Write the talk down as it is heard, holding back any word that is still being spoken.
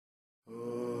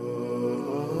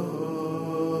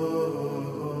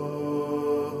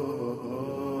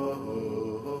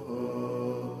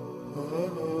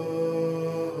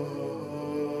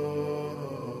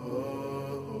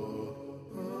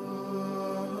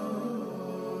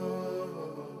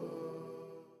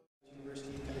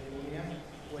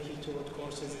taught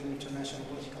courses in international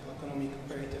political economy,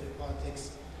 comparative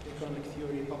politics, economic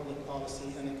theory, public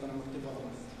policy, and economic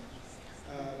development.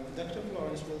 Dr.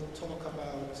 Florence will talk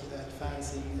about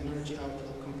advancing energy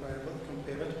outlook,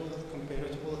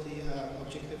 comparability,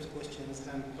 objectives, questions,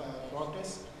 and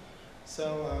progress. So,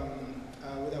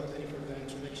 without any further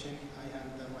introduction, I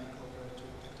hand the mic over to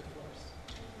Dr. Florence.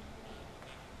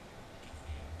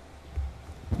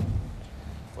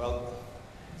 Well,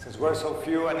 since we're so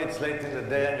few and it's late in the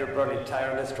day and you're probably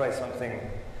tired, let's try something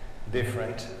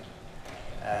different.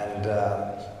 And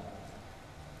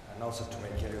also to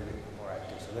make it a little bit more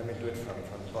active. So let me do it from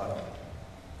the bottom.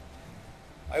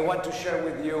 I want to share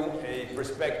with you a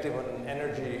perspective on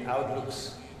energy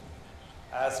outlooks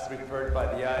as prepared by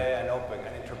the IEA and OPEC,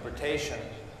 an interpretation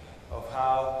of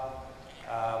how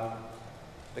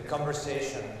the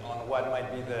conversation on what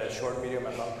might be the short, medium,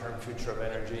 and long-term future of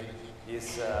energy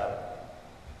is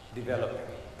developing.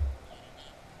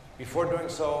 Before doing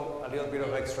so, a little bit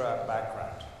of extra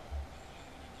background.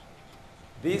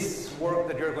 This work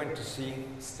that you're going to see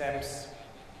stems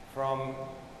from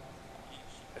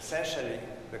essentially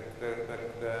the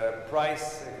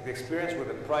experience with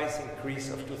the price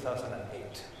increase of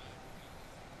 2008.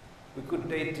 We could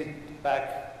date it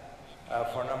back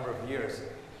for a number of years,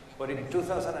 but in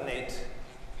 2008,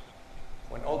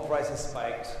 when oil prices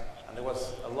spiked and there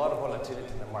was a lot of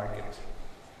volatility in the market,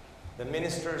 the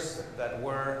ministers that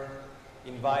were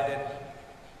invited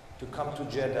to come to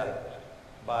Jeddah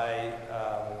by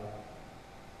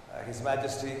His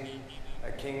Majesty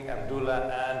King Abdullah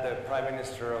and the Prime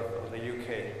Minister of the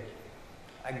UK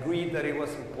agreed that it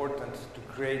was important to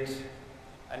create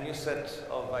a new set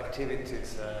of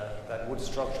activities that would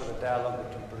structure the dialogue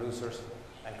between producers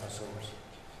and consumers.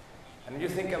 And if you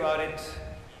think about it,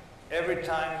 every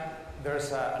time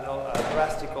there's a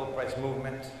drastic oil price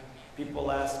movement,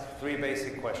 people ask three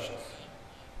basic questions.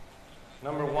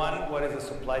 Number one, what is the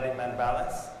supply-demand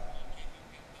balance?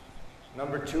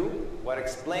 Number two, what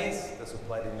explains the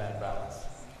supply-demand balance?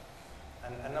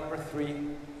 And number three,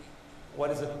 what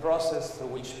is the process through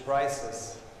which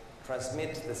prices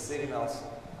transmit the signals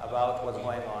about what's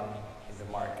going on in the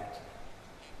market?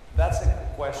 That's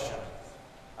a question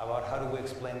about how do we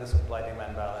explain the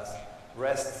supply-demand balance.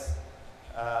 Rests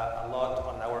a lot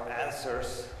on our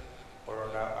answers or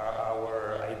on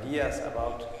our ideas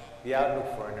about the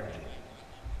outlook for energy.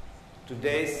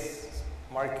 Today's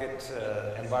market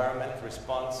environment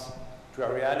responds to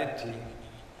a reality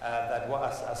that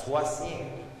was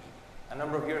seen a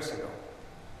number of years ago.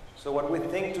 So what we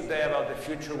think today about the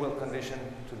future will condition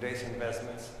today's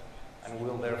investments and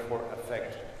will therefore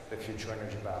affect the future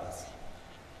energy balance.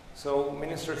 So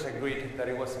ministers agreed that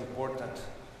it was important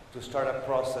to start a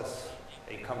process,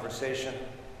 a conversation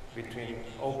between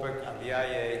OPEC and the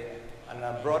IEA and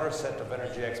a broader set of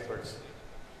energy experts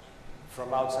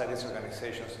from outside these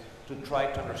organizations to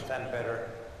try to understand better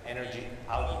energy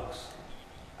outlooks,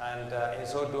 and in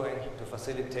so doing to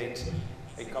facilitate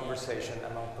a conversation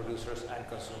among producers and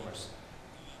consumers.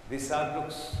 These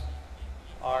outlooks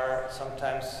are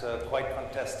sometimes quite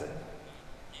contested,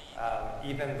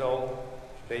 even though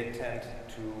they tend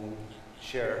to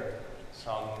share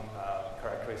some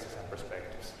characteristics and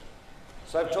perspectives.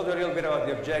 So I've told you a little bit about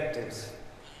the objectives,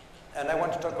 and I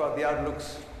want to talk about the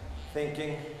outlooks,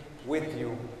 thinking with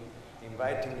you,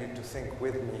 inviting you to think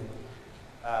with me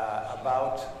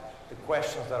about the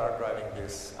questions that are driving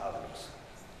these outlooks.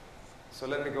 So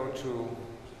let me go to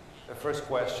the first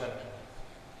question,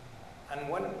 and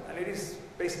it is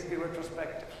basically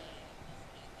retrospective.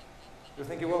 You're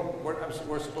thinking, well,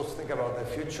 we're supposed to think about the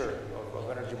future of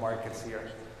energy markets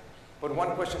here. But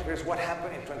one question here is, what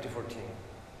happened in 2014?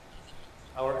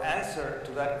 Our answer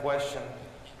to that question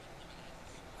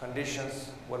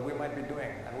conditions what we might be doing.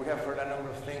 And we have heard a number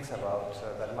of things about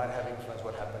that might have influenced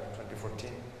what happened in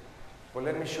 2014. But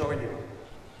let me show you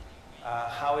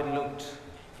how it looked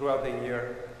throughout the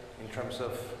year in terms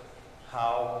of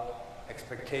how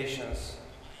expectations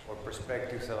or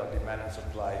perspectives about demand and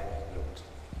supply looked.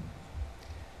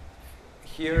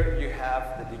 Here you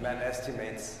have the demand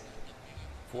estimates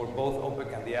for both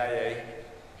OPEC and the IEA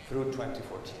through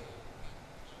 2014.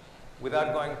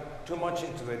 Without going too much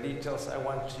into the details, I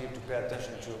want you to pay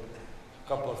attention to a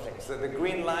couple of things. So the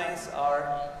green lines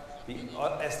are the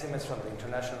estimates from the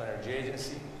International Energy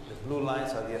Agency. The blue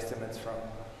lines are the estimates from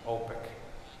OPEC.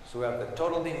 So we have the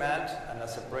total demand and a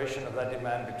separation of that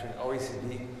demand between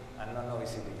OECD and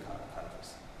non-OECD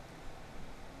countries.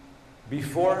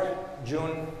 Before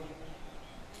June,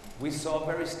 we saw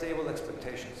very stable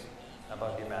expectations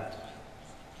about demand.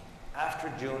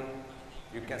 After June,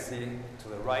 you can see to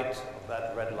the right of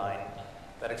that red line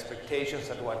that expectations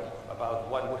about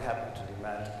what would happen to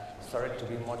demand started to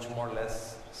be much more or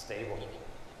less stable.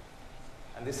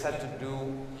 And this had to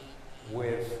do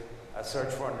with a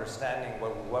search for understanding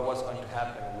what was going to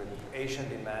happen with Asian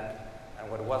demand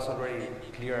and what was already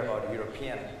clear about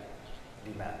European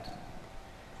demand.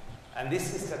 And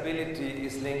this instability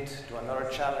is linked to another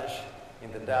challenge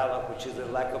in the dialogue, which is the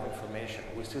lack of information.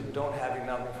 We still don't have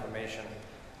enough information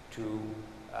to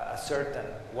ascertain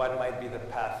what might be the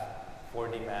path for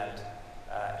demand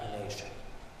in Asia.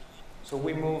 So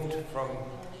we moved from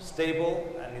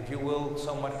stable and, if you will,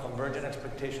 somewhat convergent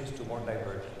expectations to more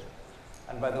divergent.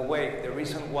 And by the way, the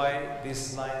reason why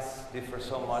these lines differ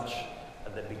so much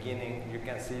at the beginning, you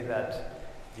can see that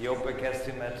the OPEC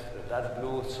estimate, that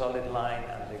blue solid line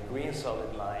and the green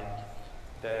solid line,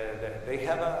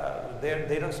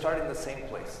 they don't start in the same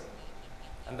place.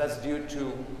 And that's due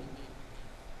to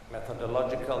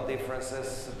methodological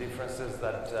differences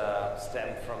that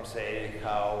stem from, say,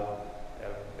 how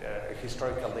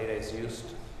historical data is used.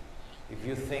 If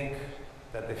you think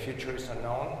that the future is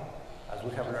unknown, as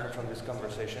we have learned from this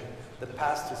conversation, the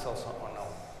past is also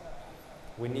unknown.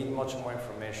 We need much more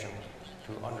information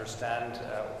to understand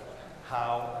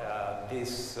how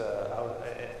this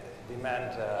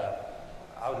demand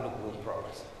outlook will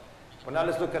progress. But now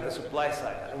let's look at the supply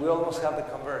side. And we almost have the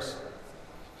converse.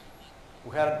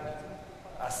 We had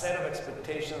a set of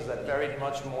expectations that varied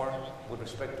much more with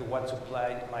respect to what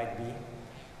supply might be.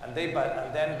 And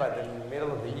then by the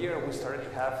middle of the year, we started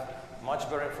to have much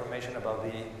better information about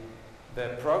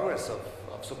the progress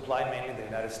of supply, mainly in the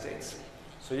United States.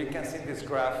 So you can see in this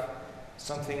graph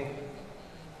something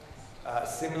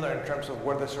similar in terms of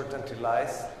where the certainty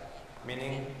lies,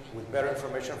 meaning with better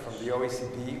information from the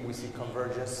OECD, we see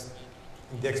convergence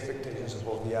in the expectations of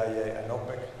both the IEA and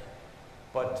OPEC.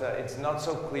 But it's not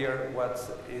so clear what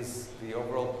is the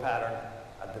overall pattern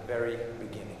at the very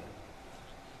beginning.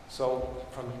 So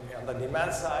on the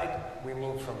demand side, we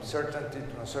moved from certainty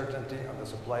to uncertainty, on the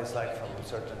supply side from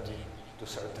uncertainty to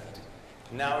certainty.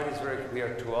 Now it is very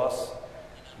clear to us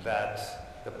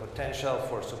that the potential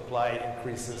for supply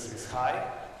increases is high,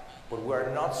 but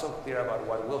we're not so clear about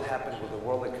what will happen with the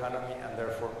world economy and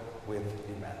therefore with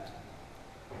demand.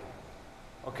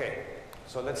 Okay,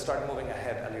 so let's start moving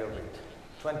ahead a little bit.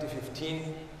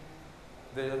 2015,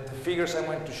 the figures I'm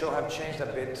going to show have changed a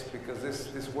bit because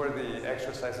these were the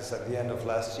exercises at the end of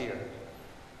last year.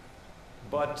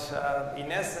 But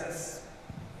in essence,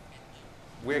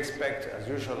 we expect, as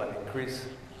usual, an increase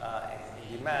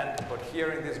in demand. But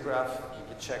here in this graph, if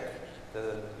you check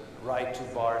the right two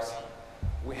bars,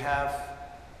 we have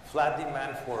flat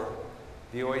demand for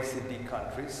the OECD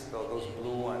countries, those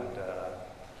blue and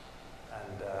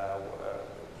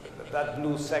that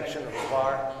blue section of the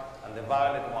bar and the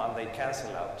violet one, they cancel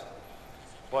out.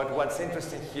 But what's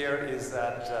interesting here is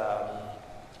that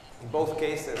in both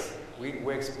cases,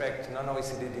 we expect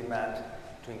non-OECD demand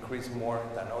to increase more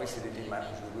than OECD demand,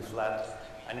 which will be flat,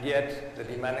 and yet the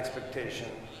demand expectation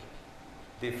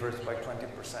differs by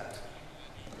 20%.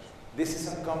 This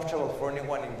is uncomfortable for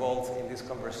anyone involved in this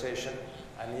conversation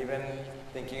and even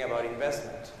thinking about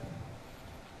investment,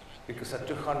 because a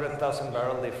 200,000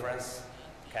 barrel difference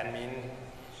can mean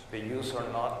the use or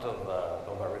not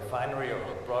of a refinery or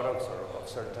products or of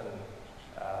certain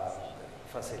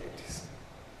facilities.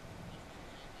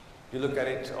 You look at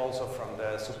it also from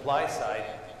the supply side,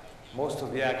 most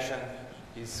of the action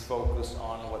is focused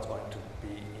on what's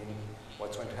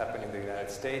going to happen in the United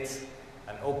States,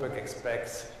 and OPEC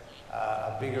expects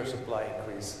a bigger supply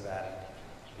increase than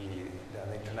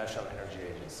the International Energy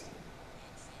Agency.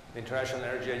 The International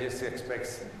Energy Agency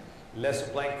expects less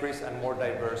supply increase and more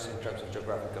diverse in terms of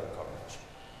geographical coverage.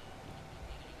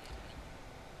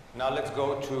 Now let's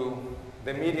go to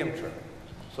the medium term.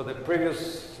 So the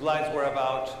previous slides were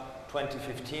about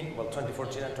 2015, well,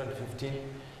 2014 and 2015.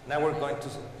 Now we're going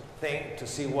to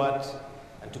see what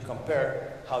and to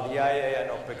compare how the IEA and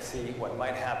OPEC see what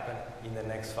might happen in the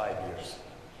next 5 years.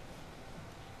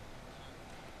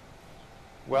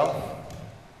 Well,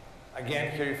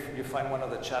 again, here you find one of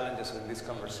the challenges in this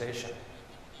conversation.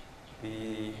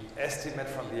 The estimate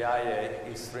from the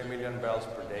IEA is 3 million barrels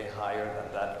per day higher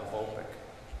than that of OPEC.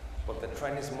 But the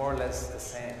trend is more or less the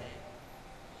same.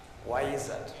 Why is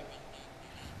that?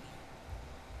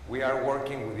 We are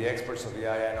working with the experts of the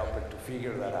IEA and OPEC to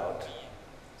figure that out.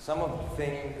 Some of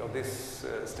this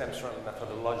stems from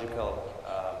methodological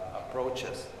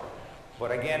approaches.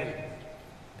 But again,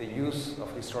 the use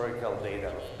of historical data,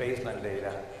 of baseline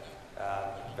data,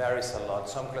 varies a lot,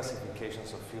 some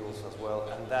classifications of fuels as well,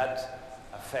 and that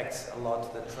affects a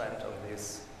lot the trend of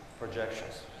these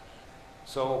projections.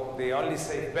 So the only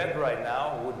safe bet right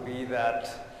now would be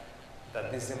that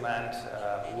that this demand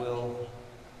will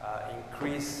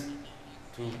increase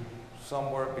to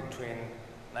somewhere between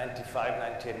 95,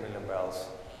 98 million barrels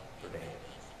per day.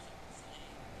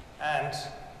 And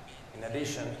in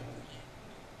addition,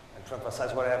 and to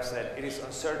emphasize what I have said, it is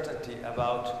uncertainty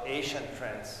about Asian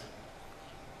trends,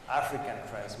 African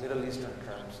trends, Middle Eastern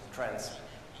trends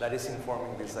that is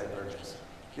informing this divergence.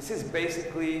 This is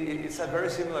basically, it's a very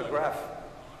similar graph,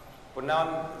 but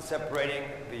now I'm separating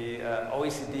the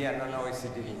OECD and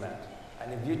non-OECD demand.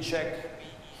 And if you check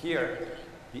here,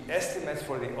 the estimates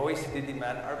for the OECD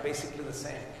demand are basically the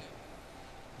same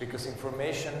because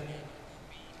information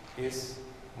is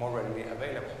more readily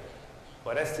available.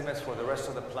 But estimates for the rest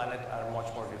of the planet are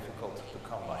much more difficult to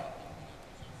come by.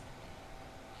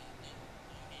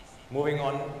 Moving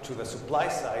on to the supply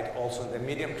side, also in the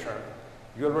medium term,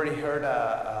 you already heard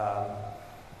a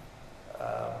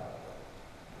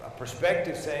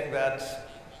perspective saying that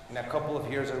in a couple of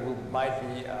years there might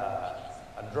be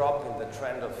a drop in the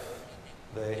trend of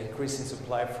the increase in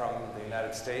supply from the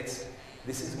United States.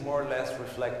 This is more or less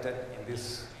reflected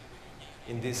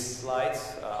in these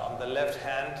slides. On the left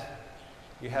hand,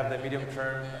 you have the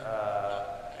medium-term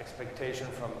expectation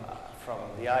from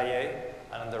the IEA,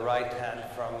 and on the right hand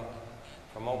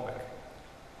from OPEC.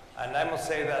 And I must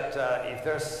say that if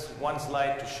there's one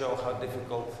slide to show how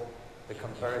difficult the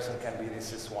comparison can be,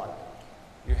 this is one.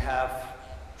 You have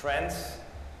trends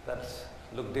that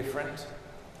look different.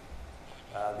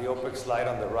 The OPEC slide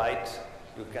on the right,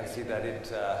 you can see that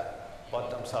it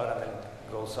bottoms out and then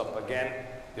goes up again.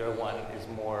 The other one is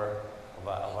more of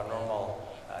a normal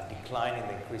decline in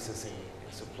the increases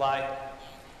in supply.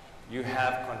 You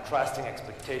have contrasting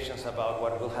expectations about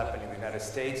what will happen in the United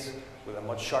States with a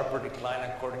much sharper decline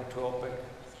according to OPEC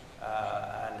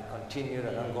and continued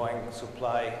and ongoing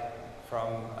supply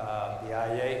from the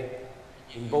IEA.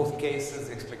 In both cases,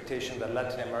 the expectation that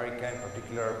Latin America, in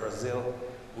particular Brazil,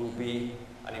 will be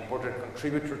an important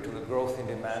contributor to the growth in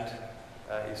demand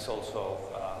is also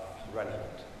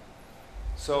relevant.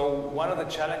 So one of the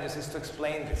challenges is to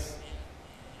explain this,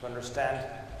 to understand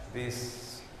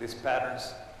these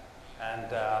patterns.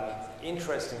 And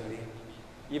interestingly,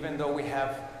 even though we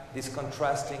have these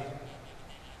contrasting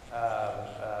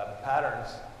patterns,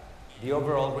 the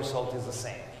overall result is the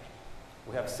same.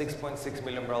 We have 6.6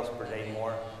 million barrels per day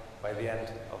more by the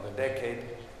end of the decade,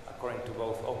 according to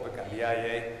both OPEC and the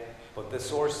IEA, but the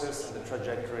sources and the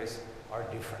trajectories are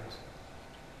different.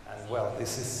 And well,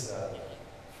 this is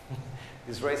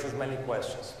this raises many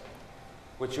questions,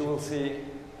 which you will see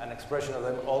an expression of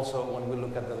them also when we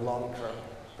look at the long-term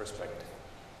perspective.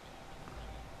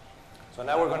 So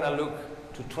now we're going to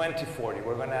look to 2040.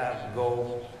 We're going to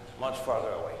go much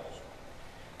farther away.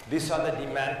 These are the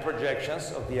demand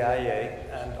projections of the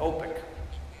IEA and OPEC.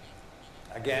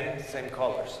 Again, same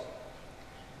colors.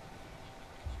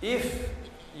 If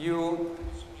you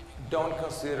don't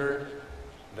consider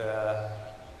the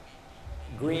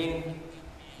green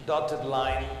dotted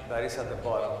line that is at the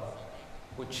bottom,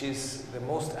 which is the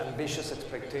most ambitious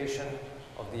expectation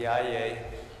of the IEA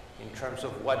in terms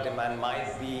of what demand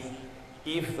might be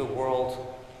if the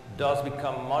world does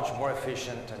become much more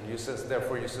efficient and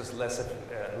therefore uses less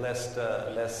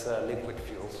liquid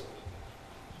fuels.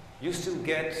 You still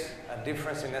get a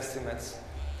difference in estimates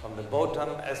from the bottom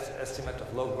estimate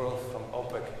of low growth from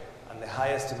OPEC and the high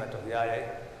estimate of the IEA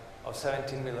of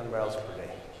 17 million barrels per day.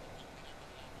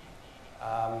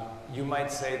 You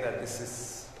might say that this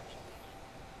is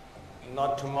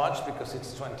not too much because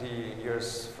it's 20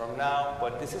 years from now,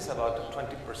 but this is about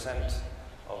 20%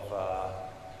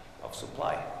 of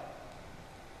supply.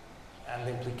 And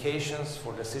the implications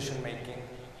for decision making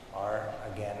are,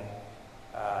 again,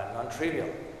 non-trivial.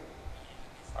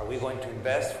 Are we going to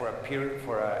invest for a period,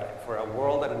 for a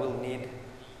world that will need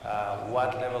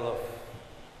what level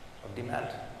of demand,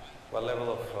 what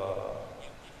level of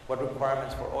what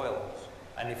requirements for oil?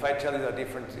 And if I tell you the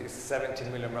difference is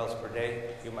 17 million barrels per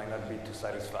day, you might not be too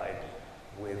satisfied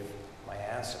with my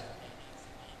answer.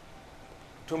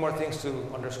 Two more things to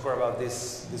underscore about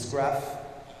this graph.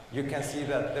 You can see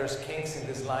that there's kinks in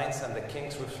these lines, and the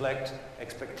kinks reflect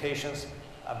expectations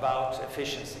about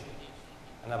efficiency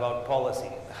and about policy,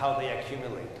 how they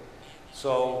accumulate.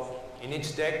 So in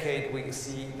each decade, we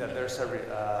see that there's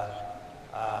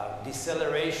a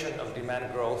deceleration of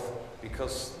demand growth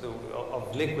because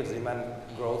of liquids demand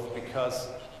growth because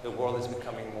the world is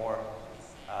becoming more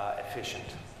efficient.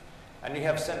 And you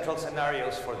have central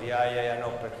scenarios for the IEA and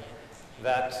OPEC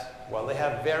that, while they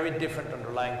have very different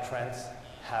underlying trends,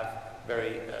 have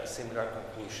very similar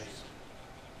conclusions.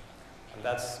 And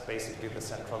that's basically the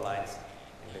central lines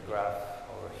in the graph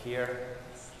over here,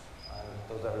 and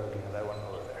those are looking at that one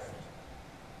over there.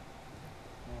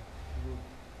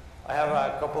 I have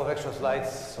a couple of extra slides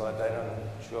so that I don't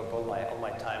chew up all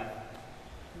my time.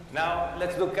 Now,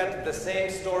 let's look at the same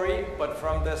story, but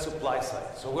from the supply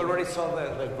side. So we already saw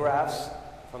the graphs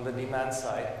from the demand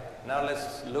side. Now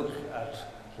let's look at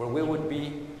where we would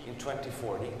be in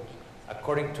 2040,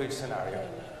 according to each scenario.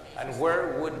 And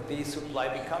where would the supply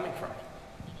be coming from?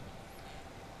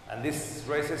 And this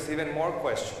raises even more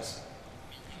questions.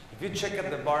 If you check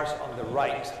at the bars on the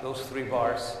right, those 3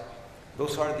 bars,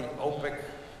 those are the OPEC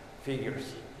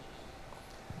figures.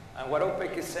 And what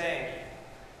OPEC is saying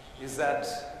is that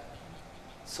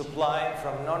supply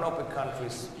from non-OPEC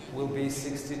countries will be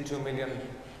 62 million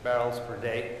barrels per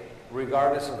day,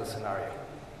 regardless of the scenario.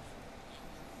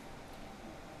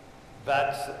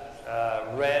 That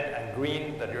red and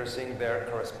green that you're seeing there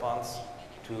corresponds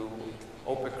to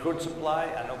OPEC crude supply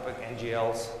and OPEC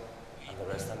NGLs and the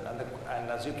rest. And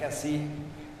as you can see,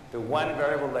 the one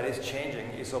variable that is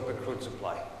changing is OPEC crude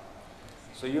supply.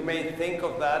 So you may think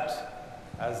of that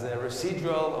as a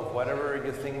residual of whatever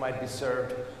you think might be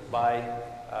served by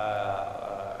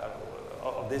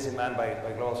of this demand by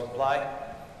global supply,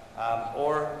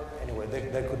 or anyway,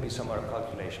 there could be some other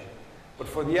calculation. But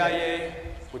for the IEA,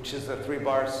 which is the 3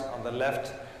 bars on the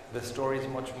left, the story is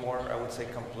much more, I would say,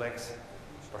 complex,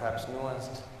 perhaps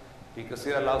nuanced, because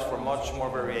it allows for much more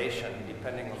variation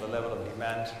depending on the level of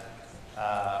demand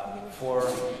for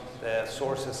the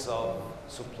sources of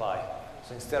supply.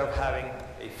 So instead of having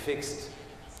a fixed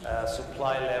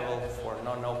supply level for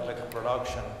non-OPEC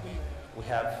production, we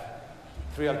have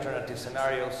 3 alternative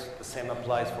scenarios. The same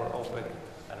applies for OPEC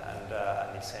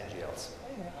and its NGLs.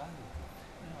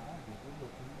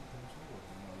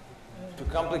 To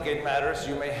complicate matters,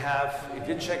 you may have, if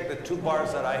you check the 2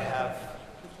 bars that I have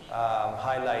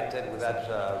highlighted with that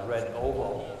red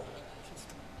oval,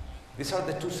 these are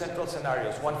the 2 central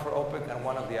scenarios, one for OPEC and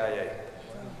one of the IEA.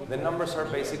 The numbers are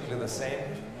basically the same.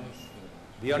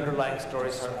 The underlying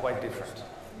stories are quite different.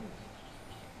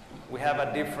 We have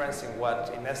a difference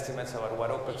in estimates about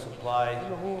what OPEC supply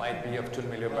might be of 2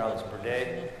 million barrels per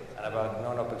day and about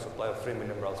non-OPEC supply of 3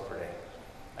 million barrels per day.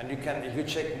 And you can, if you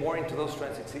check more into those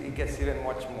trends, it gets even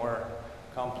much more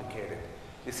complicated.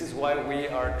 This is why we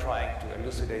are trying to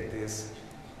elucidate this,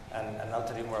 and I'll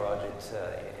tell you more about it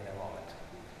in a moment.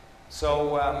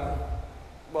 So,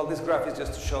 well, this graph is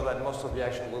just to show that most of the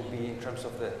action will be in terms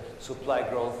of the supply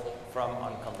growth from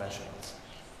unconventionals.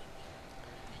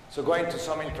 So going to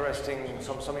some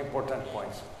important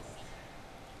points.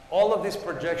 All of these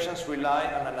projections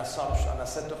rely on an assumption, on a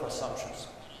set of assumptions.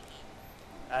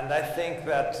 And I think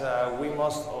that we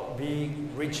must be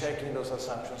rechecking those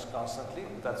assumptions constantly.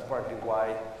 That's partly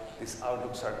why these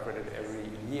outlooks are created every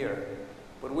year.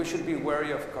 But we should be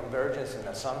wary of convergence in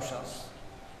assumptions,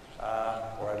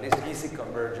 or at least easy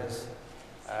convergence.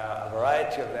 A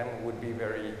variety of them would be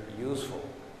very useful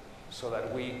so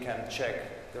that we can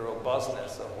check the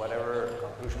robustness of whatever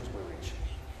conclusions we reach.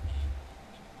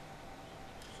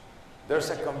 There's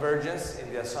a convergence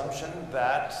in the assumption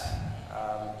that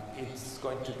it's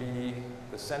going to be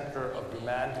the center of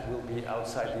demand will be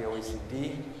outside the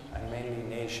OECD and mainly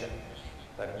in Asia.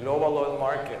 That global oil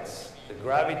markets, the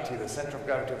gravity, the center of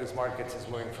gravity of these markets is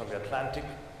moving from the Atlantic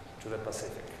to the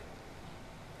Pacific.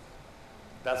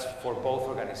 That's for both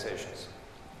organizations.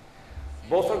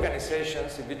 Both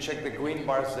organizations, if you check the green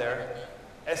bars there,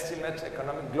 estimate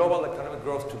global economic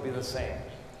growth to be the same.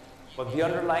 But the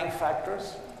underlying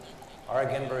factors are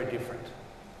again very different.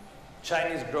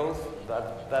 Chinese growth,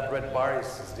 that red bar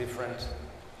is different.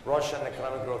 Russian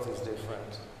economic growth is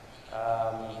different.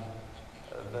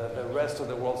 The rest of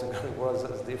the world's economic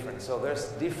growth is different. So there's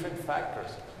different factors.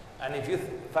 And if you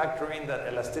factor in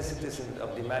that elasticities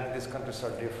of demand in these countries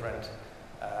are different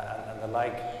and the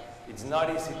like, it's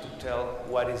not easy to tell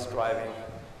what is driving.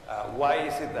 Why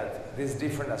is it that these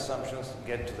different assumptions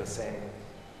get to the same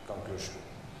conclusion?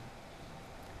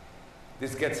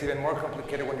 This gets even more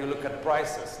complicated when you look at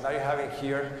prices. Now you're having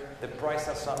here the price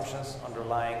assumptions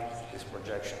underlying these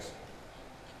projections.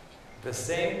 The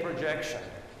same projection,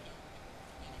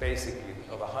 basically,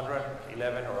 of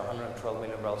 111 or 112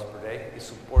 million barrels per day is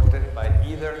supported by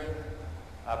either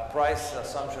a price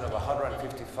assumption of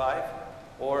 155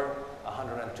 or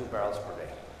 102 barrels per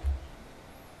day.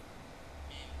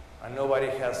 And nobody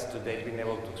has to date been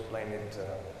able to explain it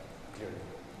clearly.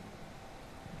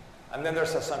 And then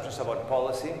there's assumptions about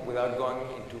policy. Without going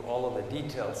into all of the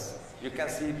details, you can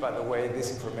see, by the way,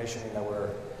 this information in our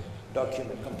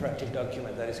document, comparative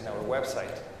document that is in our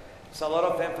website. So a lot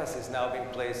of emphasis now being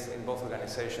placed in both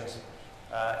organizations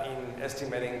in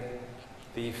estimating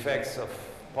the effects of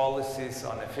policies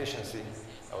on efficiency,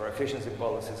 or efficiency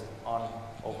policies on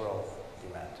overall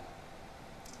demand.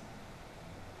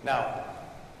 Now,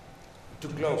 To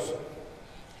close,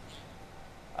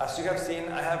 as you have seen,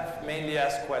 I have mainly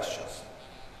asked questions.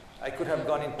 I could have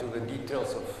gone into the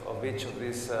details of each of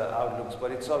these outlooks,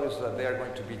 but it's obvious that they are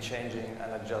going to be changing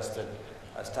and adjusted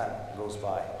as time goes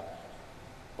by.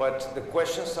 But the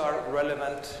questions are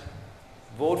relevant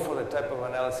both for the type of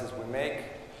analysis we make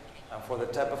and for the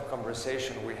type of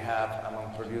conversation we have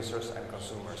among producers and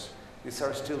consumers. These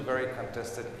are still very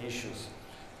contested issues,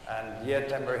 and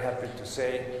yet I'm very happy to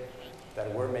say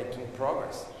that we're making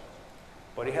progress.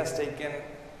 But it has taken,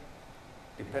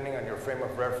 depending on your frame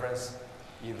of reference,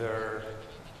 either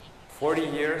 40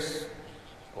 years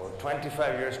or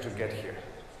 25 years to get here.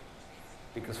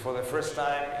 Because for the first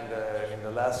time in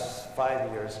the last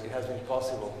 5 years, it has been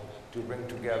possible to bring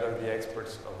together the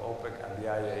experts of OPEC and the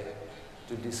IA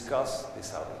to discuss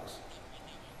these outlooks.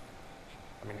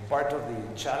 I mean, part of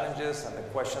the challenges and the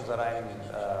questions that I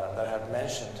have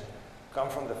mentioned come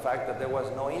from the fact that there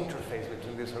was no interface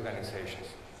between these organizations.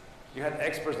 You had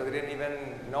experts that didn't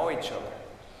even know each other.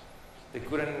 They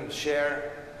couldn't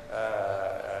share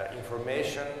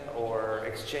information or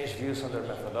exchange views on their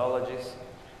methodologies.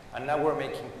 And now we're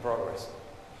making progress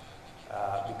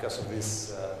because of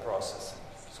this process.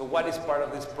 So what is part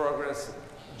of this progress,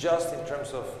 just in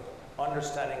terms of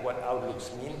understanding what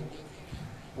outlooks mean?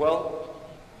 Well,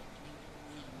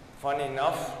 funny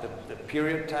enough, the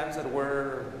period times that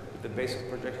were the base of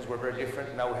projections were very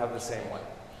different. Now we have the same one.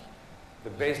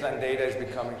 The baseline data is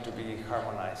becoming to be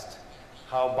harmonized.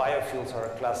 How biofuels are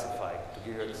classified, to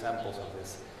give you examples of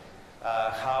this.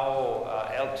 How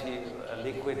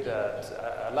liquid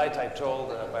light I told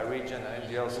by region and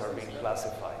NGLs are being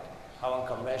classified. How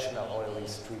unconventional oil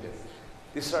is treated.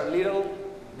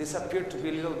 These appear to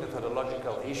be little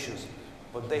methodological issues,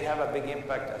 but they have a big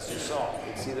impact, as you saw.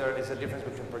 It's a difference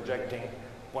between projecting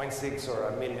 0.6 or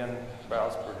 1 million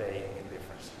barrels per day in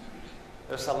difference.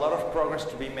 There's a lot of progress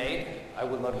to be made. I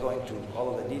will not go into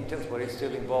all of the details, but it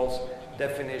still involves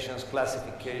definitions,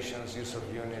 classifications, use of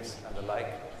units, and the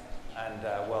like. And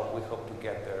well, we hope to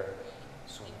get there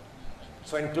soon.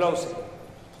 So in closing,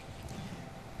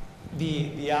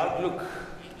 the outlook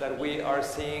that we are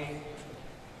seeing,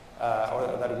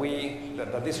 or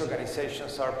that these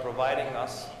organizations are providing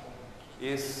us,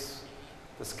 is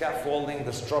the scaffolding,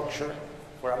 the structure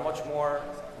for a much more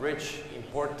rich,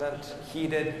 important,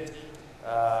 heated,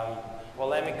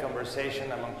 polemic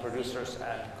conversation among producers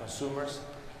and consumers.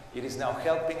 It is now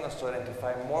helping us to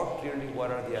identify more clearly what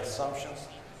are the assumptions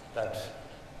that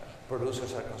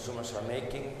producers and consumers are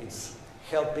making. It's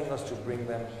helping us to bring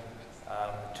them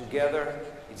together.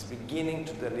 It's beginning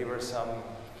to deliver some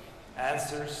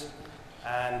answers.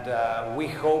 And we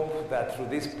hope that through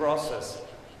this process,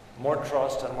 more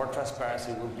trust and more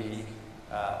transparency will be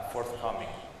forthcoming.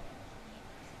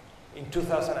 In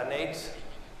 2008,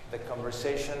 the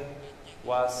conversation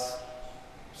was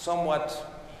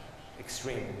somewhat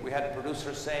extreme. We had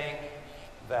producers saying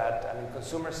that,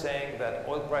 consumers saying that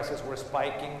oil prices were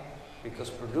spiking because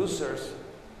producers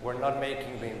were not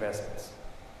making the investments.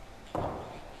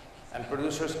 And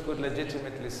producers could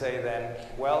legitimately say then,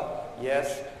 well,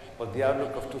 yes, but the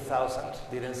outlook of 2000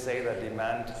 didn't say that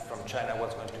demand from China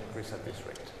was going to increase at this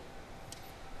rate.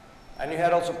 And you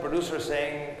had also producers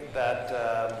saying that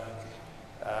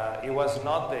that was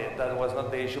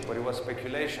not the issue, but it was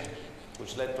speculation,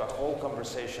 which led to a whole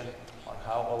conversation on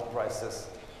how oil prices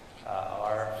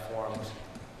are formed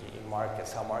in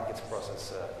markets, how markets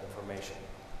process information.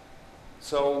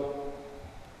 So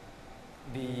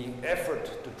the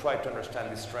effort to try to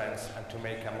understand these trends and to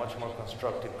make a much more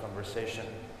constructive conversation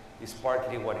is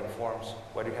partly what informs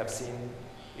what you have seen.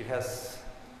 It has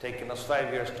taken us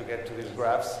 5 years to get to these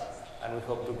graphs, and we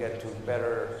hope to get to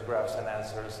better graphs and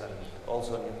answers and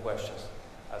also new questions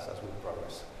as we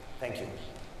progress. Thank you.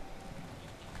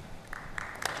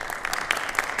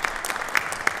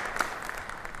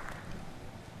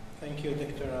 Thank you,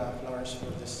 Dr. Flores,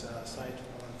 for this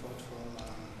insightful and thoughtful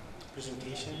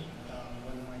presentation.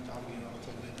 One might argue a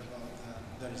little bit about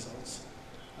the results,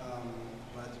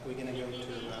 but we're going to go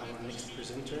to our next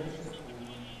presenter,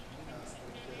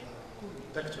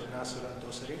 Dr. Nasser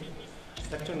al-Dousri.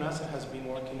 Dr. Nasser has been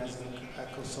working as a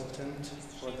consultant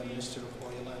for the Minister of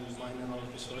Oil and Mineral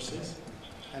Resources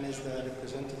and is the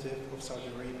representative of Saudi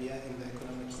Arabia in the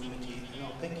Economic Committee in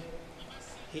OPEC.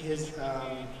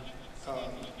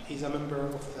 He's a member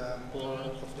of the Board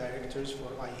of Directors for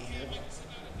IEF.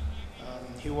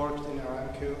 He worked in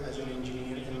Aramco as an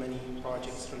engineer in many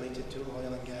projects related to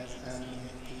oil and gas, and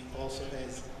he also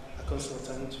is a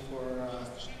consultant for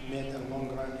mid and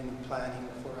long run in planning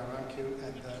for Aramco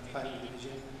at the planning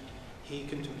division. He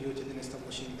contributed in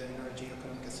establishing the Energy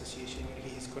Economic Association, where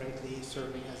he is currently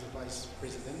serving as a vice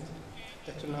president.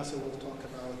 Dr. Nasser will talk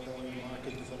about the oil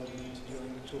market development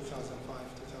during 2005,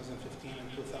 2015,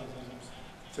 and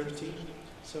 2030.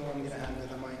 So I'm going to hand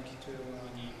the mic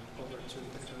over to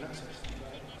Dr. Nasser.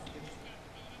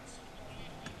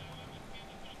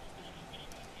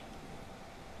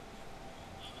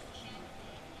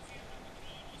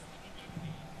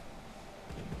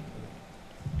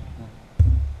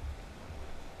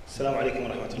 السلام عليكم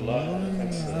ورحمة الله.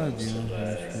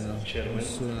 Chairman,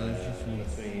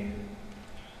 let me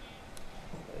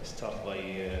start by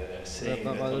saying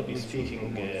that I'll be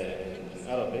speaking in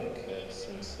Arabic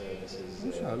since this is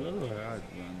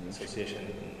Association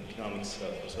in Economics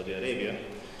for Saudi Arabia,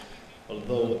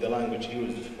 although the language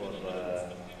used for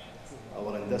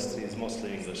our industry is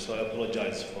mostly English, so I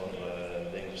apologize for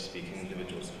the English-speaking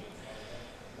individuals.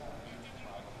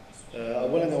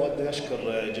 أولاً أود أن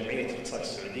أشكر جمعية الاقتصاد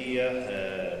السعودية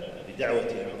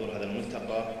لدعوتي لحضور هذا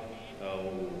الملتقى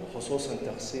وخصوصاً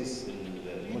تخصيص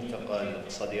الملتقى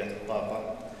لاقتصاديات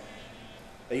الطاقة.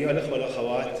 أيها الأخوة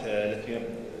والأخوات، التي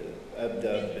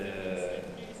أبدأ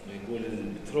بنقول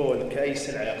البترول كأي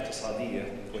سلعة اقتصادية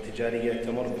وتجارية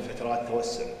تمر بفترات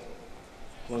توسع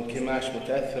وانكماش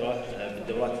متأثرة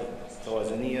بالدورات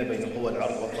التوازنية بين قوى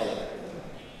العرض والطلب.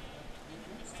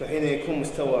 فحين يكون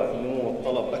مستوى نمو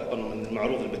الطلب أكبر من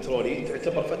المعروض البترولي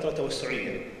تعتبر فترة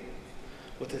توسعية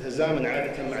وتتزامن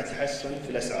عادة مع تحسن في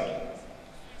الأسعار.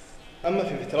 أما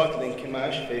في فترات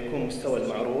الانكماش فيكون مستوى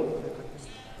المعروض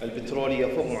البترولي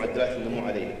يفوق معدلات النمو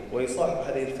عليه، ويصاحب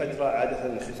هذه الفترة عادة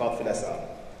انخفاض في الأسعار.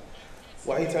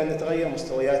 وحيث أن تتغير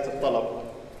مستويات الطلب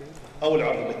أو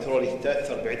العرض البترولي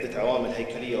تتأثر بعدة عوامل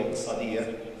هيكلية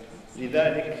واقتصادية،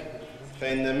 لذلك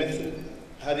فإن مثل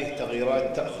هذه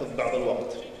التغييرات تأخذ بعض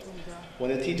الوقت،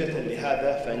 ونتيجة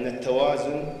لهذا فإن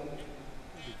التوازن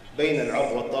بين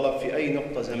العرض والطلب في أي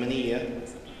نقطة زمنية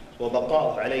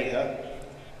وبقاء عليها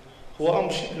هو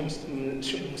أمر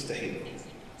شبه مستحيل.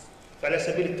 فعلى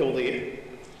سبيل التوضيح،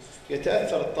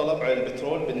 يتأثر الطلب على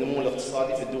البترول بالنمو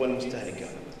الاقتصادي في الدول المستهلكة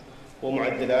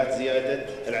ومعدلات زيادة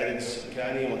العدد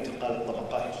السكاني وانتقال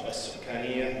الطبقات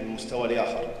السكانية من مستوى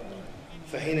لآخر.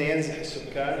 فحين ينزح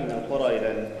السكان من القرى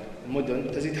إلى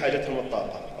المدن تزيد حاجتهم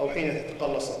للطاقة، أو حين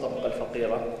تتقلص الطبقة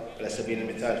الفقيرة على سبيل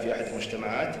المثال في أحد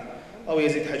المجتمعات، أو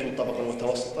يزيد حجم الطبقة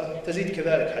المتوسطة تزيد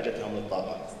كذلك حاجتهم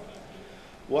للطاقة.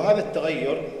 وهذا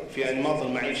التغير في أنماط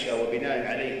المعيشة وبناء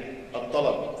عليه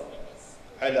الطلب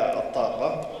على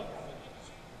الطاقة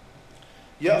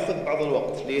يأخذ بعض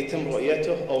الوقت ليتم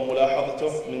رؤيته أو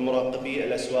ملاحظته من مراقبي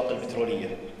الأسواق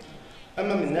البترولية.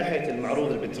 أما من ناحية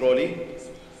المعروض البترولي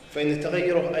فإن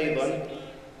تغيره أيضاً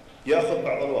يأخذ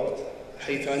بعض الوقت،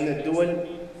 حيث أن الدول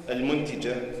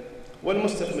المنتجة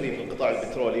والمستثمرين في القطاع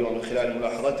البترولي ومن خلال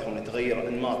ملاحظتهم لتغير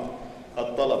أنماط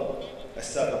الطلب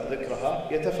السابق ذكرها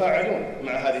يتفاعلون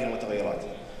مع هذه المتغيرات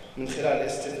من خلال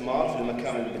الاستثمار في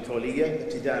المكامن البترولية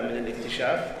ابتداء من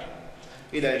الاكتشاف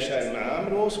إلى إنشاء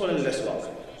المعامل ووصولا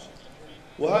للأسواق،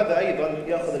 وهذا أيضاً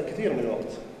يأخذ الكثير من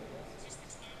الوقت.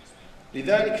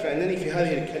 لذلك فإنني في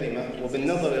هذه الكلمة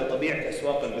وبالنظر إلى طبيعة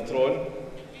أسواق البترول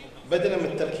بدلاً من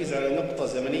التركيز على نقطة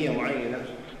زمنية معينة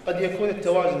قد يكون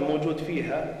التوازن موجود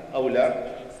فيها أو لا،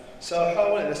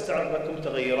 سأحاول أن أستعرض لكم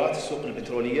تغيرات السوق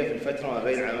البترولية في الفترة ما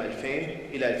بين عام 2000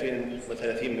 إلى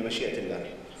 2030 بمشيئة الله،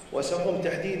 وسأقوم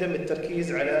تحديداً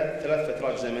بالتركيز على 3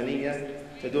 فترات زمنية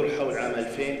تدور حول عام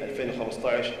 2000،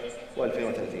 2015 و2030.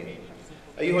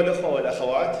 أيها الأخوة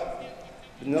والأخوات،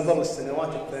 بالنظر للسنوات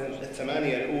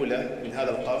الثمانية الأولى من هذا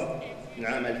القرن من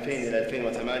عام 2000 إلى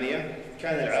 2008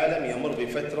 كان العالم يمر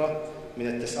بفترة من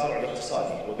التسارع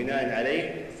الاقتصادي، وبناء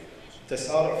عليه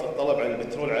تسارع في الطلب على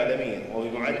البترول عالميا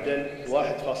وبمعدل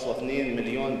 1.2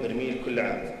 مليون برميل كل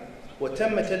عام،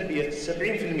 وتم تلبية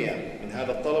 70% من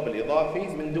هذا الطلب الإضافي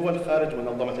من دول خارج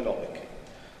منظمة الأوبك،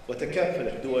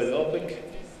 وتكافلت دول الأوبك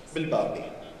بالباقي.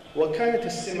 وكانت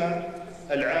السمة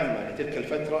العامة لتلك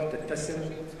الفترة تتسم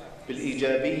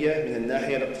بالإيجابية من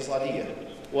الناحية الاقتصادية،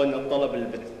 وأن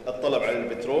الطلب على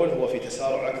البترول هو في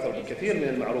تسارع أكثر بكثير من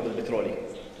المعروض البترولي.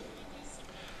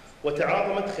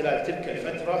 وتعاظمت خلال تلك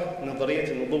الفترة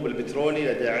نظرية النضوب البترولي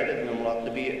لدى عدد من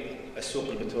مراقبي السوق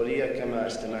البترولية كما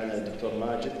استمعنا للدكتور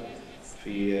ماجد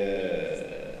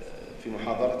في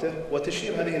محاضرته.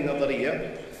 وتشير هذه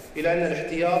النظرية إلى أن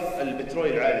الاحتياط البترولي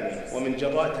العالمي ومن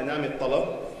جراء تنامي الطلب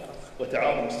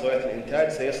وتعاظم مستويات الإنتاج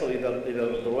سيصل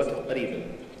إلى ذروته قريبا،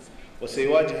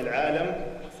 وسيواجه العالم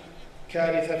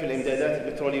كارثة في الإمدادات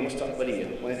البترولية مستقبلية.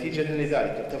 ونتيجة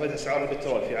لذلك ارتفعت أسعار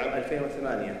البترول في عام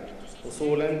 2008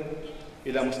 وصولا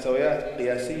إلى مستويات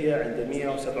قياسية عند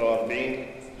 $147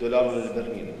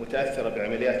 للبرميل، متأثرة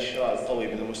بعمليات الشراء القوي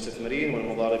من المستثمرين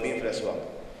والمضاربين في الأسواق.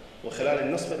 وخلال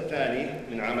النصف الثاني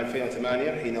من عام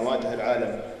 2008 حين واجه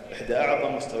العالم إحدى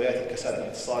أعظم مستويات الكساد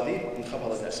الاقتصادي،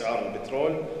 انخفضت أسعار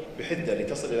البترول بحدة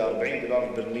لتصل إلى $40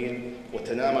 البرميل،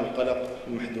 وتنامى القلق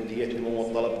من محدودية نمو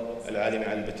الطلب العالمي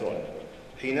على البترول.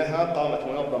 حينها قامت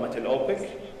منظمة الأوبك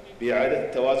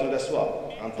بإعادة توازن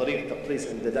الأسواق عن طريق تقليص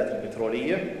الإمدادات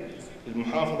البترولية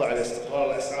للمحافظة على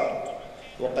استقرار الأسعار،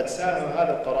 وقد ساهم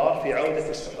هذا القرار في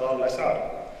عودة استقرار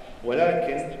الأسعار.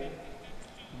 ولكن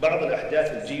بعض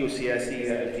الأحداث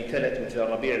الجيوسياسية التي تلت مثل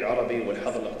الربيع العربي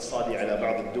والحظر الاقتصادي على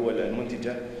بعض الدول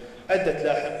المنتجة أدت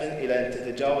لاحقا إلى أن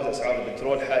تتجاوز أسعار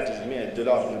البترول حاجز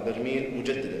 $100 للبرميل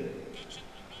مجددا.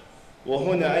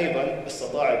 وهنا أيضا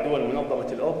استطاعت دول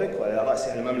منظمة الأوبك وعلى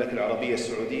رأسها المملكة العربية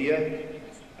السعودية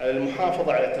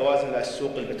المحافظة على توازن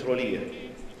السوق البترولية،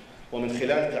 ومن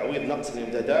خلال تعويض نقص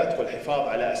الإمدادات والحفاظ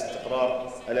على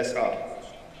استقرار الأسعار،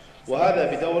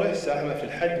 وهذا بدوره ساهم في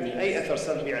الحد من أي أثر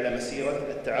سلبي على مسيرة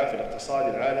التعافي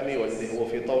الاقتصادي العالمي والذي هو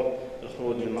في طور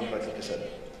الخروج من مرحلة الكساد.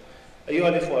 أيها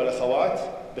الإخوة والأخوات،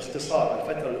 باختصار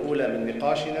الفترة الأولى من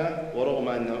نقاشنا، ورغم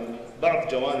أن بعض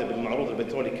جوانب المعروض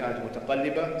البترولي كانت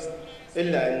متقلبة،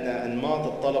 إلا أن أنماط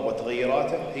الطلب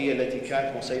وتغيراته هي التي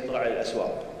كانت مسيطرة على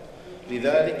الأسواق.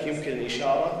 لذلك يمكن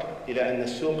الإشارة إلى أن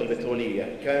السوق البترولية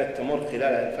كانت تمر خلال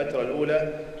الفترة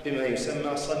الأولى بما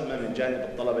يسمى صدمة من جانب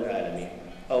الطلب العالمي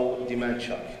أو demand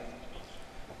shock.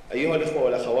 أيها الإخوة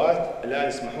والأخوات، الآن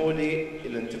اسمحوا لي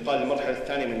الانتقال للمرحلة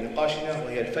الثانية من نقاشنا،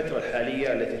 وهي الفترة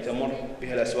الحالية التي تمر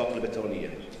بها الأسواق البترولية.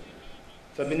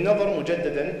 فبالنظر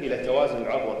مجددا إلى توازن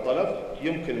العرض والطلب،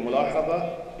 يمكن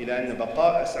الملاحظة إلى أن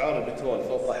بقاء أسعار البترول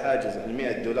فوق حاجز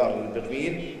 $100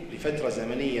 للبرميل لفترة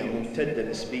زمنية ممتدة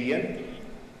نسبيا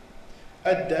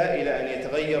أدى إلى أن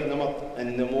يتغير نمط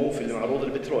النمو في المعروض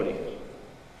البترولي،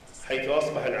 حيث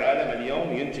أصبح العالم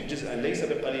اليوم ينتج جزءا ليس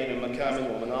بقليل من مكامن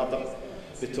ومناطق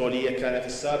بترولية كان في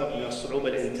السابق من الصعوبة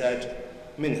الإنتاج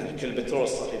منها، كالبترول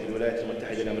الصخري في الولايات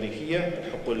المتحدة الأمريكية،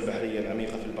 الحقول البحرية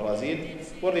العميقة في البرازيل،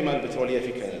 والرمال البترولية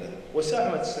في كندا.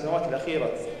 وساهمت السنوات الأخيرة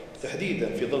تحديدا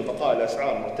في ظل بقاء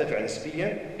الأسعار مرتفعة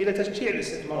نسبيا إلى تشجيع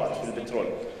الاستثمارات في البترول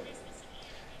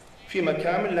في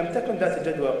مكامن لم تكن ذات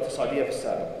جدوى اقتصادية في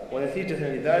السابق، ونتيجة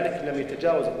لذلك لم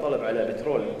يتجاوز الطلب على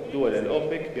بترول دول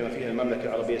الأوبك بما فيها المملكة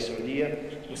العربية السعودية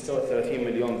مستوى 30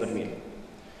 مليون برميل.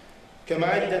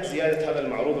 كما أدت زيادة هذا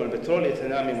المعروض من البترول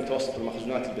لتنامي متوسط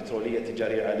المخزونات البترولية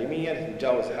التجارية عالميا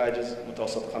لتتجاوز حاجز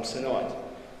متوسط 5 سنوات،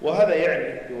 وهذا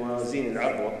يعني بموازين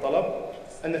العرض والطلب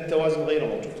أن التوازن غير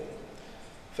موجود،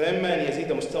 فإما أن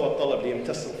يزيد مستوى الطلب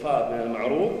ليمتص الفائض من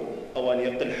المعروض، أو أن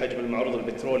يقل حجم المعروض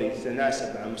البترولي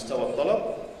ليتناسب مع مستوى الطلب،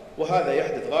 وهذا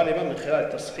يحدث غالبا من خلال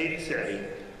تصحيح سعري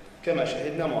كما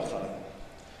شهدنا مؤخرا.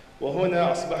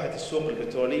 وهنا أصبحت السوق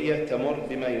البترولية تمر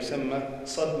بما يسمى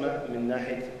صدمة من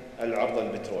ناحية العرض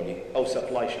البترولي أو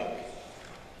سبلاي شوك.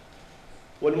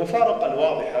 والمفارقة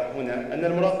الواضحة هنا أن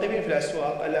المراقبين في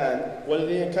الأسواق الآن،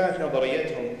 والذين كانت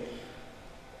نظريتهم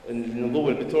النضوج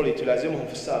البترولي تلازمهم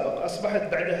في السابق، أصبحت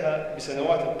بعدها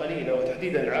بسنوات قليلة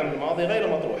وتحديدا العام الماضي غير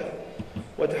مطروحة،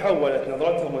 وتحولت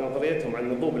نظرتهم ونظريتهم عن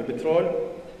نضوج البترول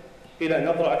إلى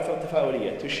نظرة أكثر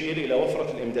تفاؤلية تشير إلى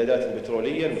وفرة الإمدادات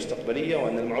البترولية المستقبلية،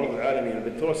 وأن المعروض العالمي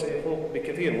للبترول سيفوق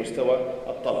بكثير مستوى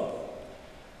الطلب،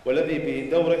 والذي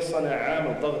بدوره صنع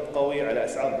عامل ضغط قوي على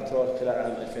أسعار البترول خلال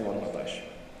عام 2014.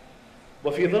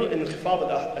 وفي ظل انخفاض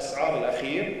الأسعار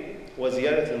الأخير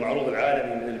وزيادة المعروض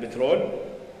العالمي من البترول،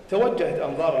 توجهت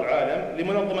أنظار العالم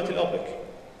لمنظمة الأوبك،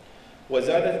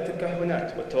 وزادت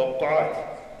التكهنات والتوقعات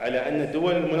على أن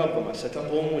الدول المنظمة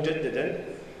ستقوم مجددا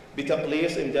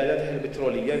بتقليص إمداداتها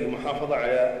البترولية للمحافظة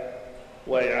على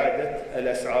وإعادة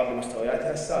الأسعار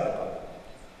لمستوياتها السابقة،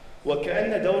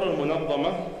 وكأن دور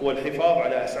المنظمة هو الحفاظ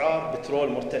على أسعار بترول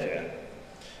مرتفعة.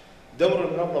 دور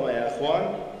المنظمة يا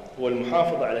أخوان هو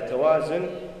المحافظة على توازن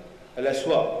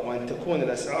الأسواق، وأن تكون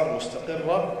الأسعار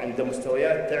مستقرة عند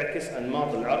مستويات تعكس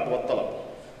أنماط العرض والطلب،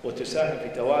 وتساهم في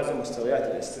توازن مستويات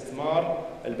الاستثمار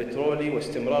البترولي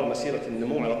واستمرار مسيرة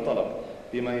النمو على الطلب،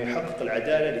 بما يحقق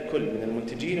العدالة لكل من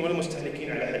المنتجين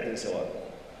والمستهلكين على حد سواء.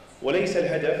 وليس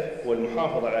الهدف هو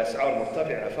المحافظة على أسعار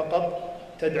مرتفعة فقط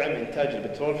تدعم إنتاج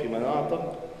البترول في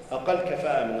مناطق أقل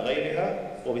كفاءة من غيرها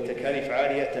وبتكاليف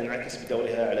عالية تنعكس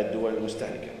بدورها على الدول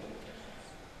المستهلكة.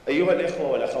 أيها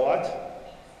الإخوة والأخوات،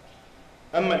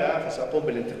 أما الآن فسأقوم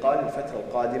بالانتقال للفترة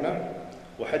القادمة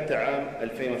وحتى عام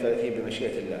 2030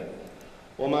 بمشيئة الله،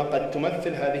 وما قد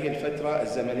تمثل هذه الفترة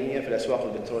الزمنية في الأسواق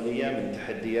البترولية من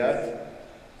تحديات.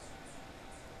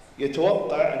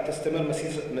 يتوقع أن تستمر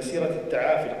مسيرة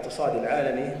التعافي الاقتصادي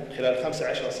العالمي خلال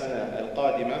 15 سنة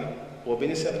القادمة،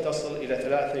 وبنسب تصل إلى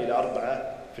 3 إلى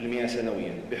 4%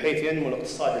 سنويا، بحيث ينمو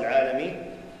الاقتصاد العالمي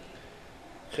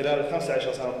خلال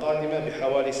 15 سنة القادمة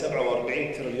بحوالي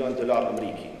 47 تريليون دولار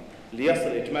أمريكي،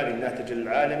 ليصل إجمالي الناتج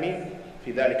العالمي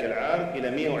في ذلك العام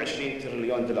إلى 120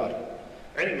 تريليون دولار،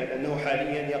 علما أنه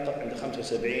حاليا يقف عند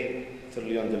 75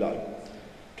 تريليون دولار.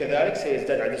 كذلك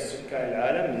سيزداد عدد سكان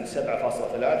العالم من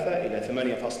 7.3 إلى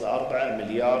 8.4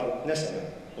 مليار نسمة،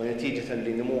 ونتيجة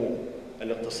لنمو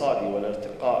الاقتصادي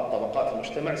والارتقاء طبقات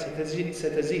المجتمع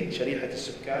ستزيد شريحة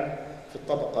السكان في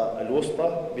الطبقة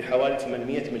الوسطى بحوالي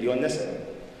 800 مليون نسمة.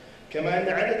 كما أن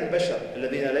عدد البشر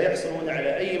الذين لا يحصلون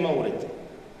على أي مورد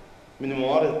من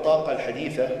موارد الطاقة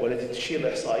الحديثة والتي تشير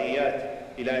الإحصائيات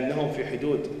إلى أنهم في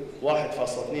حدود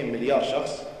 1.2 مليار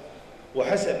شخص،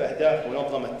 وحسب أهداف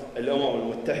منظمة الأمم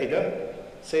المتحدة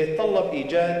سيتطلب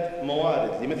إيجاد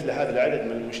موارد لمثل هذا العدد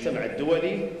من المجتمع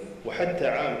الدولي، وحتى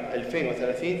عام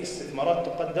 2030 استثمارات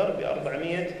تقدر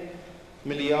ب400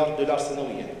 مليار دولار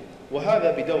سنويا،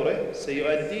 وهذا بدوره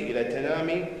سيؤدي إلى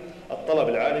تنامي الطلب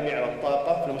العالمي على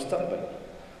الطاقة في المستقبل،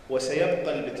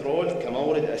 وسيبقى البترول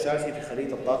كمورد أساسي في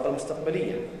خلية الطاقة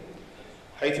المستقبلية،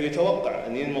 حيث يتوقع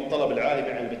أن ينمو الطلب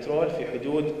العالمي عن البترول في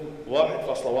حدود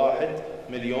 1.1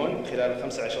 مليون خلال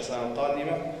 15 سنة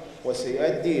القادمة،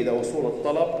 وسيؤدي إلى وصول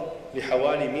الطلب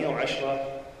لحوالي 110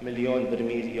 مليون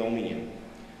برميل يوميا،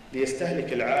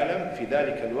 ليستهلك العالم في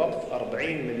ذلك الوقت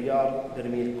 40 مليار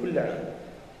برميل كل عام.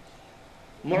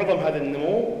 معظم هذا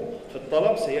النمو في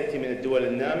الطلب سيأتي من الدول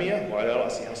النامية، وعلى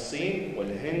رأسها الصين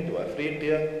والهند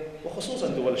وأفريقيا، وخصوصا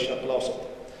دول الشرق الأوسط.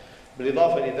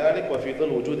 بالإضافة لذلك، وفي ظل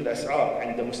وجود الأسعار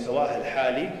عند مستواها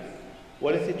الحالي،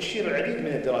 والتي تشير العديد من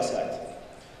الدراسات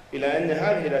إلى أن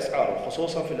هذه الأسعار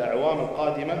خصوصا في الأعوام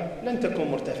القادمة لن تكون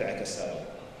مرتفعة كالسابق،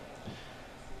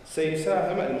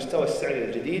 سيساهم المستوى السعري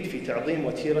الجديد في تعظيم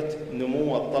وتيرة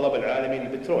نمو الطلب العالمي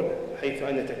للبترول، حيث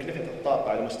أن تكلفة الطاقة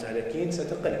على المستهلكين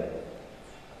ستقل.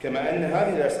 كما أن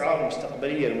هذه الأسعار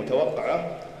المستقبلية المتوقعة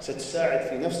ستساعد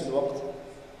في نفس الوقت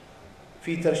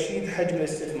في ترشيد حجم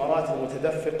الاستثمارات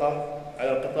المتدفقة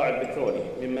على القطاع البترولي،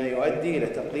 مما يؤدي إلى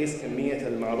تقليص كمية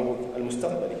المعروض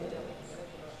المستقبلي.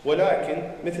 ولكن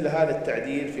مثل هذا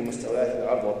التعديل في مستويات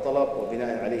العرض والطلب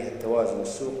وبناء عليه التوازن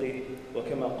السوقي،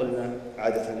 وكما قلنا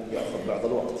عادة يأخذ بعض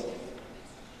الوقت.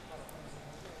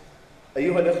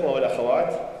 أيها الأخوة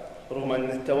والأخوات، رغم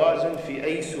أن التوازن في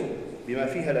أي سوق بما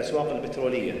فيها الأسواق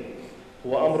البترولية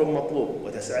هو أمر مطلوب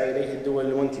وتسعى إليه الدول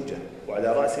المنتجة،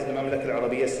 وعلى رأسها المملكة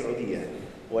العربية السعودية،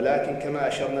 ولكن كما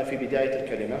أشرنا في بداية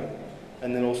الكلمة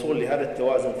أن الوصول لهذا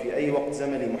التوازن في أي وقت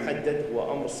زمني محدد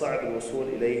هو أمر صعب الوصول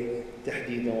إليه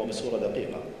تحديدا وبصورة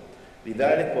دقيقة.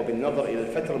 لذلك وبالنظر إلى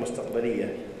الفترة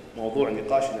المستقبلية، موضوع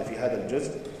نقاشنا في هذا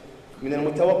الجزء، من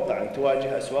المتوقع أن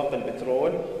تواجه أسواق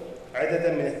البترول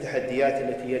عددا من التحديات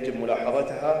التي يجب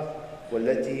ملاحظتها،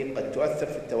 والتي قد تؤثر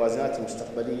في التوازنات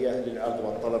المستقبلية للعرض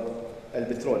والطلب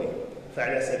البترولي.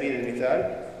 فعلى سبيل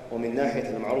المثال، ومن ناحية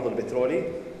المعروض البترولي،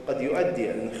 قد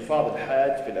يؤدي الانخفاض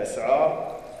الحاد في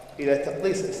الأسعار إلى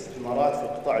تقليص الاستثمارات في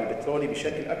القطاع البترولي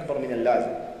بشكل أكبر من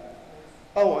اللازم،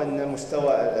 أو أن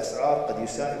مستوى الأسعار قد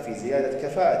يساهم في زيادة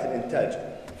كفاءة الإنتاج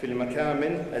في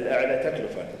المكامن الأعلى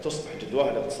تكلفة، تصبح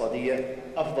جدواها الاقتصادية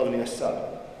أفضل من السابق.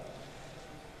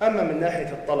 أما من ناحية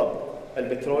الطلب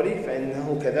البترولي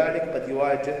فإنه كذلك قد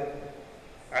يواجه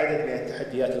عدد من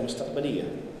التحديات المستقبلية،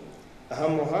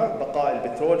 أهمها بقاء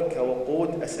البترول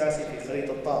كوقود أساسي في خلية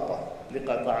الطاقة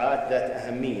لقطاعات ذات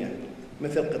أهمية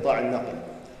مثل قطاع النقل،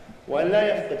 وأن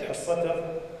لا يفقد حصته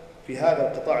في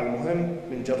هذا القطاع المهم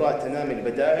من جراء تنامي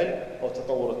البدائل أو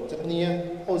تطور التقنية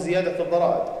أو زيادة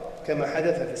الضرائب، كما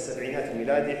حدث في السبعينات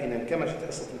الميلادي حين انكمشت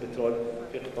حصة البترول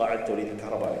في قطاع التوليد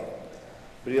الكهربائي.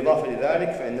 بالإضافة لذلك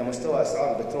فإن مستوى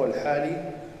أسعار البترول الحالي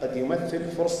قد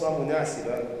يمثل فرصة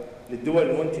مناسبة للدول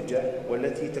المنتجة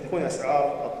والتي تكون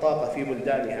أسعار الطاقة في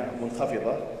بلدانها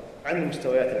منخفضة عن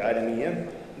المستويات العالمية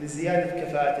لزيادة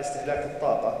كفاءة استهلاك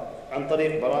الطاقة عن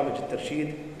طريق برامج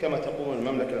الترشيد كما تقوم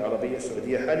المملكة العربية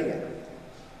السعودية حاليا،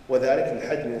 وذلك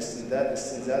للحد من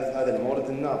استنزاف هذا المورد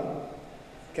الناظم.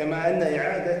 كما أن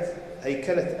إعادة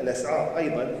هيكلة الأسعار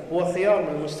أيضا هو خيار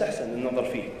من المستحسن النظر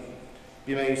فيه،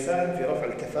 بما يساهم في رفع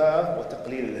الكفاءة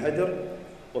وتقليل الهدر،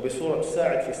 وبصورة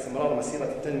تساعد في استمرار مسيرة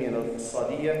التنمية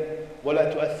الاقتصادية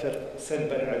ولا تؤثر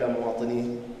سلبا على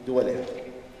مواطني دولها.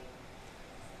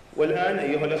 والآن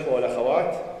أيها الأخوة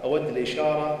والأخوات، أود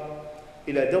الإشارة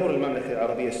إلى دور المملكة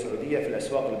العربية السعودية في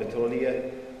الأسواق البترولية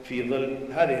في ظل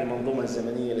هذه المنظومة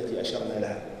الزمنية التي أشرنا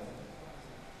لها.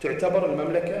 تعتبر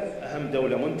المملكة أهم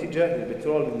دولة منتجة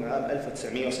للبترول من عام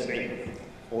 1970،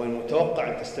 ومن المتوقع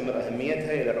أن تستمر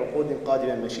أهميتها إلى عقود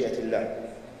قادمة من مشيئة الله.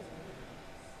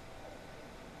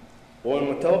 ومن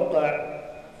المتوقع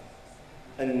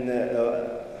أن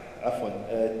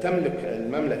تملك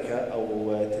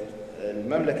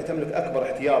المملكة تملك أكبر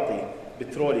احتياطي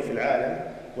بترولي في العالم،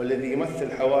 والذي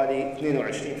يمثل حوالي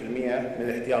 22% من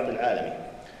الاحتياطي العالمي.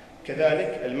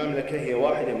 كذلك المملكة هي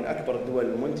واحدة من أكبر الدول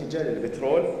المنتجة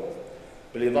للبترول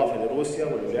بالإضافة لروسيا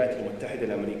والولايات المتحدة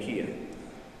الأمريكية.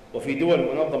 وفي دول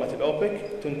منظمة الأوبك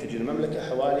تنتج المملكة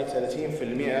حوالي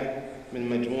 30% من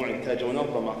مجموع إنتاج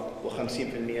المنظمة و50%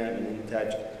 من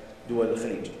إنتاج دول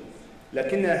الخليج.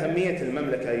 لكن أهمية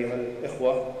المملكة أيها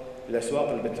الإخوة للأسواق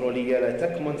البترولية لا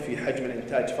تكمن في حجم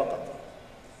الإنتاج فقط،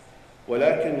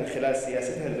 ولكن من خلال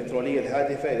سياستها البترولية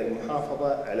الهادفة إلى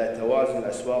المحافظة على توازن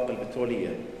الأسواق البترولية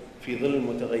في ظل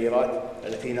المتغيرات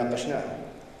التي ناقشناها،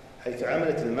 حيث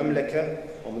عملت المملكة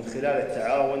ومن خلال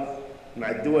التعاون مع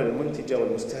الدول المنتجة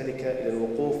والمستهلكة إلى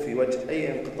الوقوف في وجه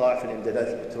أي انقطاع في الإمدادات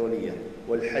البترولية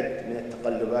والحد من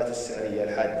التقلبات السعرية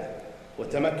الحادة.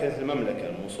 وتمكنت المملكة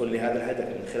من الوصول لهذا الهدف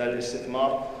من خلال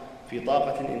الاستثمار في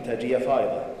طاقة إنتاجية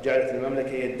فائضة جعلت المملكة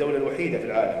هي الدولة الوحيدة في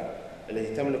العالم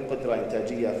التي تملك قدرة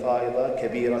إنتاجية فائضة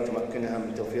كبيرة تمكنها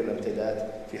من توفير الامتداد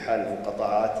في حال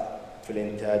الانقطاعات في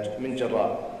الإنتاج من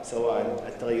جراء سواء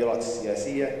التغيرات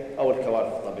السياسية أو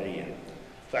الكوارث الطبيعية.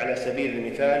 فعلى سبيل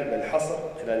المثال بل حصر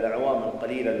خلال الأعوام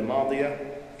القليلة الماضية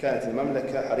كانت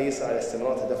المملكة حريصة على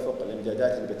استمرار تدفق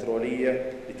الإمدادات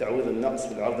البترولية لتعويض النقص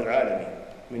في العرض العالمي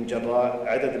من جراء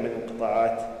عدد من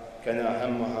الانقطاعات كان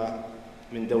أهمها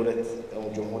من دولة أو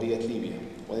جمهورية ليبيا.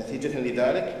 ونتيجة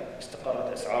لذلك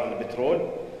استقرت أسعار البترول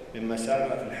مما ساهم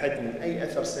في الحد من أي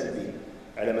أثر سلبي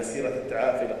على مسيرة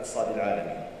التعافي الاقتصادي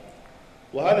العالمي.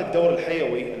 وهذا الدور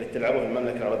الحيوي الذي تلعبه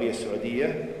المملكة العربية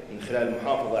السعودية من خلال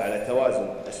المحافظة على توازن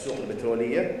السوق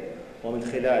البترولية ومن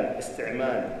خلال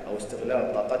استعمال أو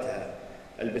استغلال طاقتها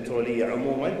البترولية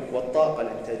عموما والطاقة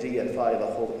الإنتاجية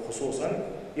الفائضة خصوصا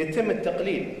يتم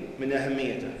التقليل من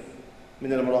أهميته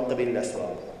من المراقبين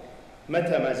الأسواق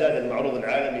متى ما زاد المعروض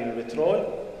العالمي للبترول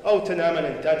أو تنامى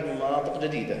الإنتاج من مناطق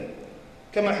جديدة،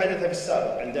 كما حدث في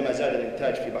السابق عندما زاد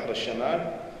الإنتاج في بحر الشمال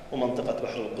ومنطقة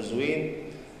بحر القزوين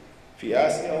في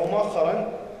آسيا،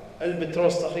 ومؤخرا البترول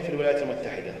الصخري في الولايات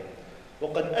المتحدة.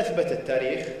 وقد أثبت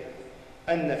التاريخ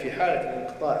أن في حالة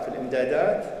الانقطاع في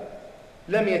الإمدادات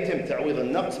لم يتم تعويض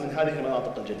النقص من هذه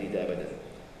المناطق الجديدة أبدا،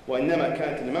 وإنما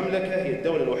كانت المملكة هي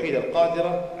الدولة الوحيدة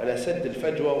القادرة على سد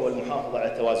الفجوة والمحافظة على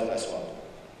توازن الأسواق.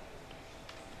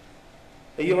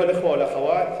 أيها الأخوة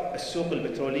والأخوات، السوق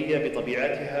البترولية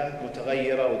بطبيعتها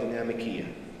متغيرة وديناميكية،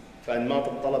 فأنماط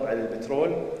الطلب على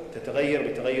البترول تتغير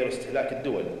بتغير استهلاك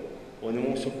الدول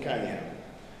ونمو سكانها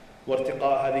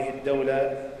وارتقاء هذه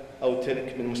الدولة أو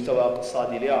تلك من مستوى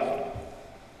اقتصادي لآخر.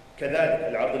 كذلك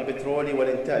العرض البترولي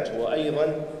والإنتاج هو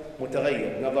أيضا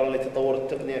متغير نظرا لتطور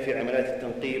التقنية في عمليات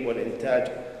التنقيب والإنتاج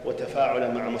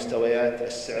وتفاعله مع مستويات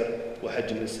السعر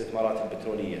وحجم الاستثمارات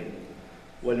البترولية.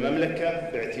 والمملكة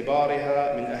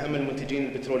باعتبارها من أهم المنتجين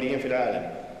البتروليين في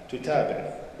العالم تتابع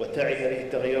وتعي هذه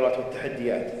التغيرات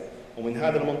والتحديات، ومن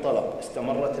هذا المنطلق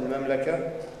استمرت المملكة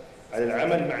على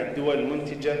العمل مع الدول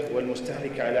المنتجة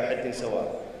والمستهلكة على حد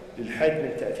سواء للحد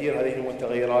من تأثير هذه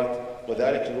المتغيرات،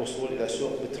 وذلك للوصول إلى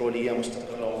سوق بترولية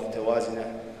مستقرة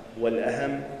ومتوازنة،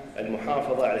 والأهم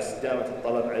المحافظة على استدامة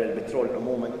الطلب على البترول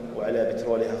عموما وعلى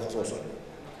بترولها خصوصا.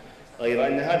 غير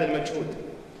أن هذا المجهود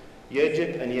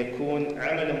يجب أن يكون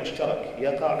عملا مشترك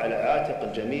يقع على عاتق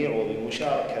الجميع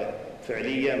وبمشاركة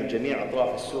فعلية من جميع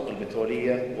أطراف السوق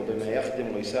البترولية، وبما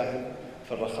يخدم ويساهم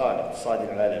في الرخاء الاقتصادي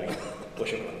العالمي.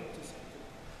 وشكرا.